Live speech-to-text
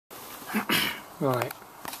Right,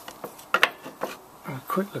 a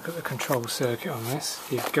quick look at the control circuit on this.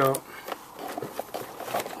 You've got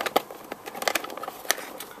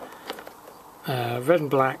red and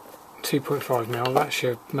black 2.5mm, that's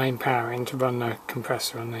your main power in to run the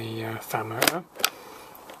compressor on the fan motor.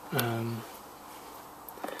 Then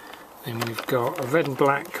we've got a red and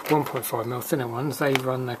black 1.5mm thinner ones, they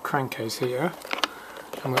run the crankcase heater.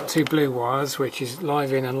 And we've got two blue wires, which is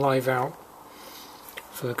live in and live out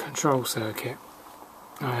for the control circuit.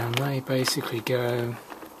 And they basically go,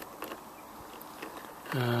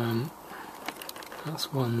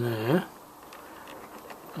 that's one there,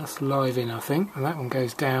 that's live in I think, and that one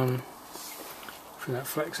goes down through that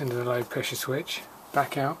flex into the low pressure switch,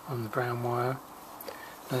 back out on the brown wire,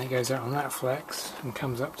 then it goes out on that flex and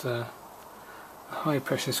comes up to the high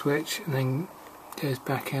pressure switch and then goes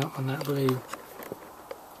back out on that blue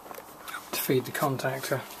to feed the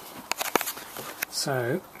contactor.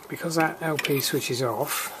 So because that LP switch is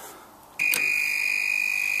off,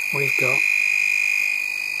 we've got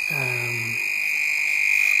I'm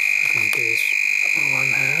going to do this with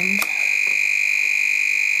one hand.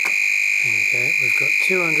 There we go, we've got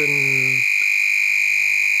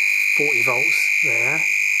 240 volts there,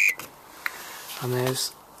 and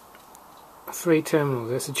there's 3 terminals.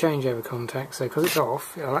 There's a changeover contact, so because it's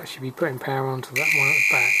off, it'll actually be putting power onto that one at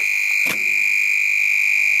the back.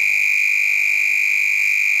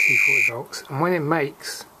 240 volts, and when it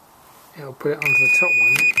makes, it'll put it onto the top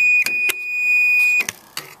one.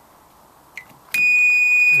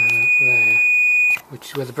 There, which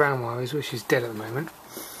is where the brown wire is, which is dead at the moment.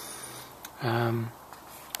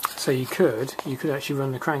 So you could actually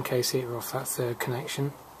run the crankcase heater off that third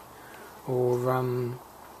connection, or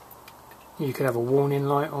you could have a warning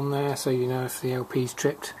light on there so you know if the LP's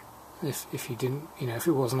tripped, if you didn't, if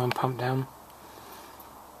it wasn't on pump down.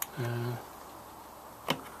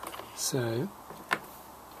 So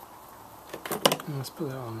let's put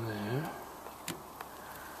that on there.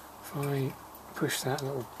 If I push that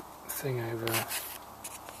little thing over,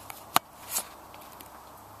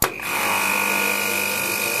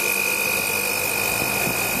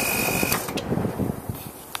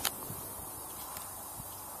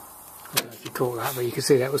 I don't know if you caught that, but you can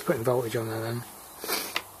see that was putting voltage on there then.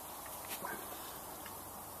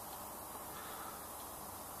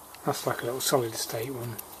 That's like a little solid state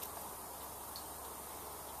one.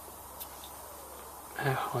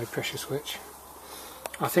 A high pressure switch.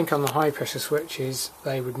 I think on the high pressure switches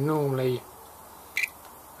they would normally,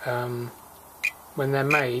 when they're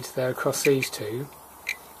made, they're across these two,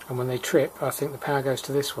 and when they trip I think the power goes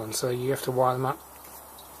to this one, so you have to wire them up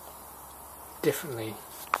differently.